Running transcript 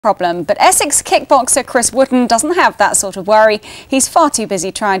problem, but Essex kickboxer Chris Wootton doesn't have that sort of worry. He's far too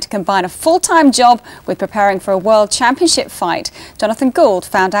busy trying to combine a full-time job with preparing for a World Championship fight. Jonathan Gould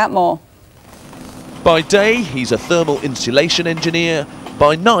found out more. By day, he's a thermal insulation engineer.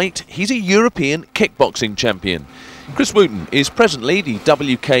 By night, he's a European kickboxing champion. Chris Wootton is presently the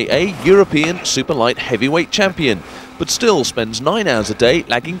WKA European Superlight Heavyweight Champion, but still spends 9 hours a day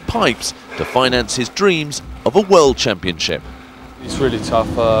lagging pipes to finance his dreams of a World Championship. It's really tough.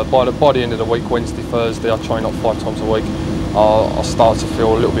 By the end of the week, Wednesday, Thursday, I train up 5 times a week. I start to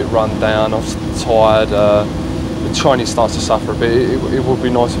feel a little bit run down, I'm tired. The training starts to suffer a bit. It would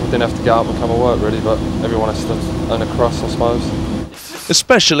be nice if I didn't have to get up and come and work really, but everyone has to earn a crust, I suppose.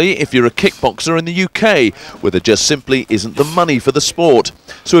 Especially if you're a kickboxer in the UK, where there just simply isn't the money for the sport.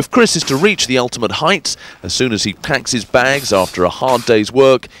 So if Chris is to reach the ultimate heights, as soon as he packs his bags after a hard day's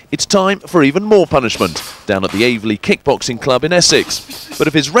work, it's time for even more punishment, down at the Aveley Kickboxing Club in Essex. But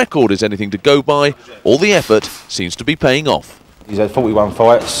if his record is anything to go by, all the effort seems to be paying off. He's had 41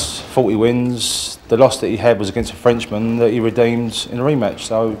 fights, 40 wins. The loss that he had was against a Frenchman that he redeemed in a rematch.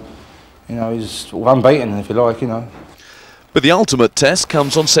 So, you know, he's sort of unbeaten, if you like, you know. But the ultimate test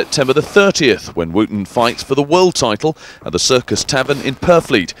comes on September the 30th, when Wootton fights for the world title at the Circus Tavern in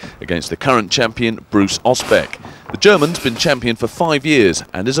Purfleet against the current champion Bruce Osbeck. The German's been champion for 5 years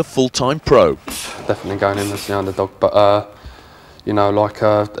and is a full-time pro. Definitely going in as the underdog, but you know, like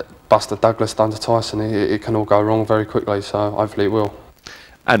Buster Douglas done to Tyson, it can all go wrong very quickly, so hopefully it will.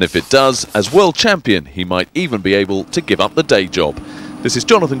 And if it does, as world champion, he might even be able to give up the day job. This is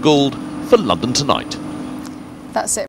Jonathan Gould for London Tonight. That's it.